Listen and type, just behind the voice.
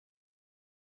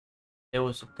Hey,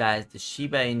 what's up guys, the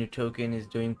Shiba Inu token is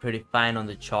doing pretty fine on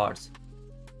the charts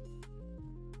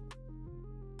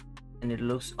and it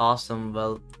looks awesome.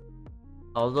 Well,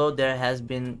 although there has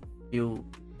been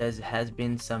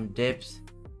some dips,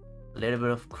 a little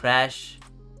bit of crash,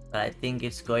 but I think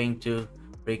it's going to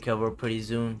recover pretty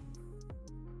soon.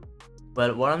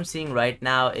 Well, what I'm seeing right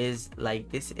now is like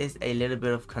this is a little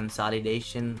bit of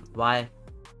consolidation. Why?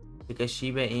 Because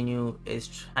Shiba Inu is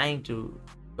trying to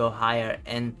go higher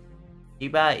and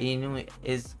Shiba Inu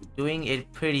is doing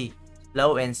it pretty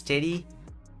slow and steady,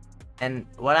 and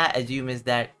what I assume is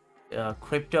that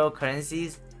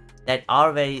cryptocurrencies that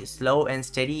are very slow and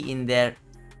steady in their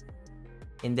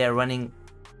running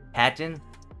pattern,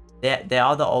 they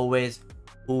are the always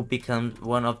who becomes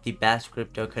one of the best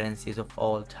cryptocurrencies of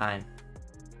all time.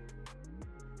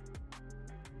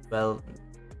 Well,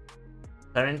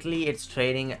 currently it's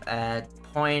trading at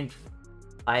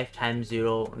 0.5 times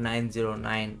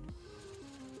 0909.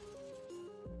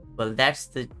 Well, that's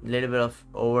the little bit of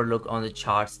overlook on the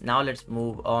charts. Now let's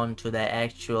move on to the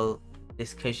actual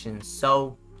discussion.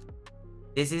 So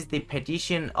this is the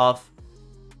petition of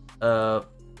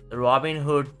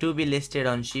Robinhood to be listed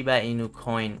on Shiba Inu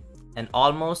coin, and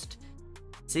almost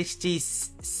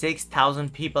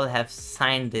 66,000 people have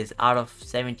signed this out of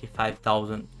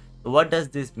 75,000. What does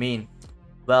this mean?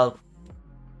 Well,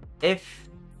 if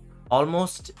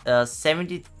almost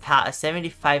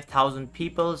 75,000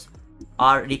 people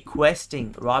are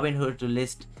requesting Robinhood to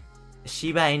list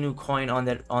Shiba Inu coin on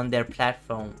their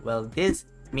platform, well, this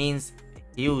means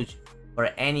huge for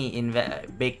any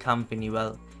big company.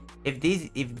 Well, if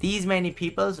these many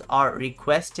people are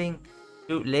requesting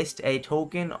to list a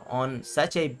token on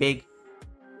such a big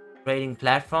trading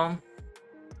platform,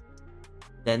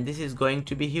 then this is going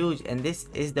to be huge. And this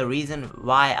is the reason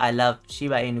why I love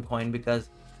Shiba Inu coin, because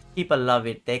people love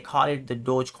it. They call it the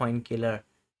Dogecoin killer.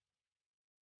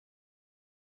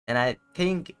 And I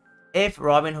think if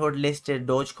Robinhood listed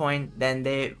Dogecoin, then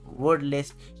they would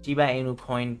list Shiba Inu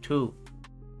coin too.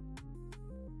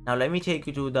 Now let me take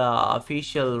you to the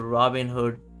official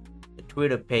Robinhood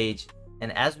Twitter page,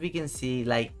 and as we can see,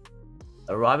 like,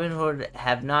 Robinhood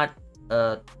have not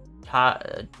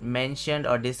mentioned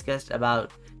or discussed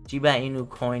about Shiba Inu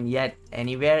coin yet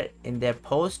anywhere in their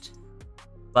post,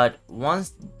 but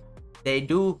once they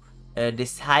do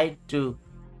decide to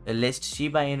list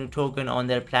Shiba Inu token on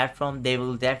their platform, they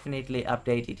will definitely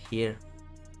update it here.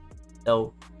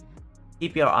 So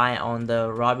keep your eye on the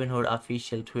Robinhood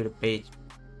official Twitter page.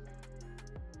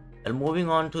 And moving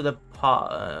on to the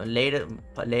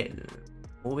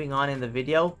moving on in the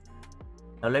video,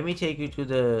 now let me take you to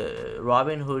the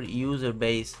Robinhood user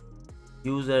base,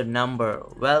 user number.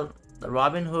 Well, the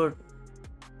Robinhood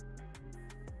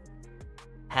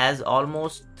has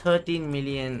almost 13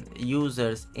 million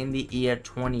users in the year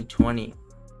 2020,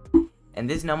 and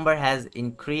this number has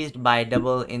increased by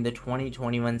double in the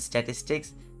 2021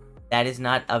 statistics that is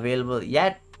not available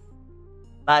yet.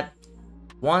 But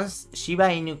once Shiba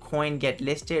Inu coin get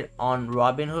listed on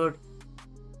Robinhood,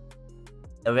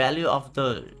 the value of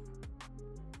the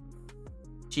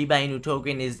Shiba Inu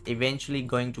token is eventually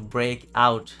going to break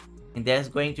out, and there's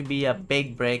going to be a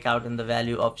big breakout in the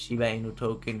value of Shiba Inu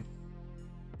token.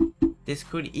 This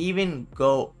could even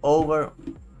go over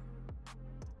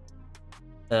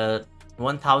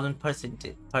 1000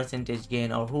 percentage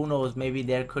gain, or who knows, maybe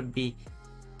there could be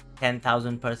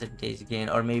 10,000 percentage gain,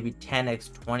 or maybe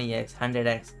 10x, 20x,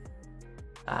 100x.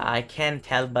 I can't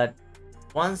tell, but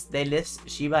once they list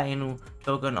Shiba Inu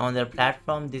token on their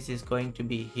platform, this is going to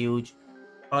be huge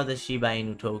for the Shiba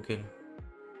Inu token.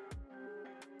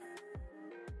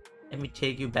 Let me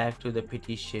take you back to the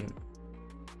petition.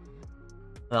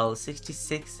 Well,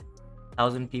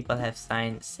 66,000 people have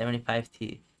signed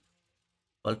 75,000.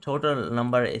 Well, total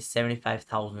number is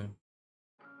 75,000.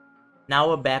 Now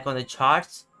we're back on the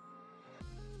charts.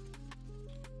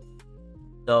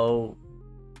 So,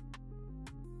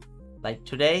 like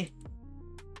today,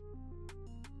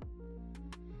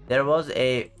 there was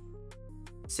a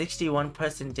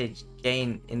 61%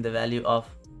 gain in the value of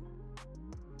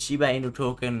Shiba Inu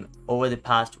token over the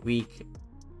past week.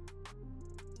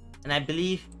 And I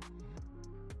believe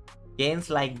gains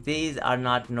like these are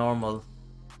not normal.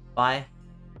 Why?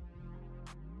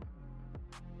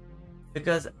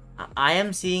 Because I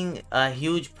am seeing a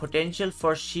huge potential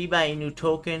for Shiba Inu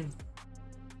token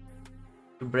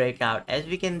to break out. As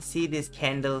we can see, this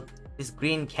candle, this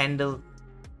green candle,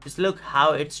 just look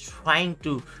how it's trying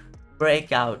to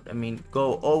break out. I mean,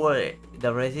 go over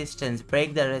the resistance,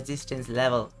 break the resistance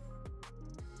level.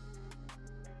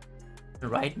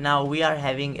 Right now we are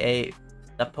having a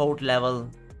support level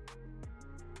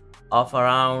of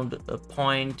around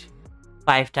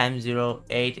 5 times 0,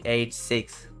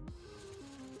 886.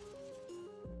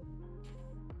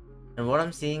 And what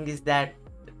I'm seeing is that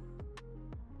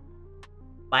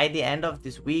by the end of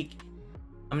this week,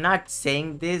 I'm not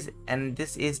saying this, and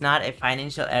this is not a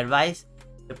financial advice,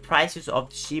 the prices of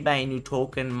the Shiba Inu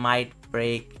token might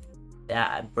break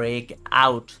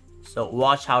out, so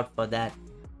watch out for that.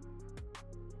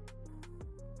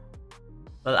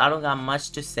 Well, I don't got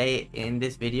much to say in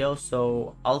this video,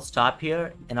 so I'll stop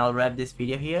here and I'll wrap this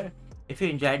video here. If you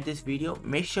enjoyed this video,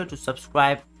 make sure to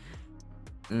subscribe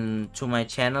to my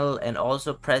channel, and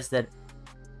also smash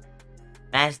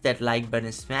that like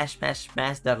button, smash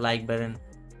that like button,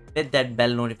 hit that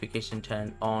bell notification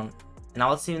turned on, and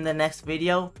I'll see you in the next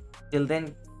video. Till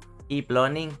then, keep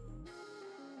learning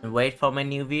and wait for my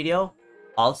new video.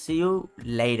 I'll see you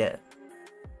later.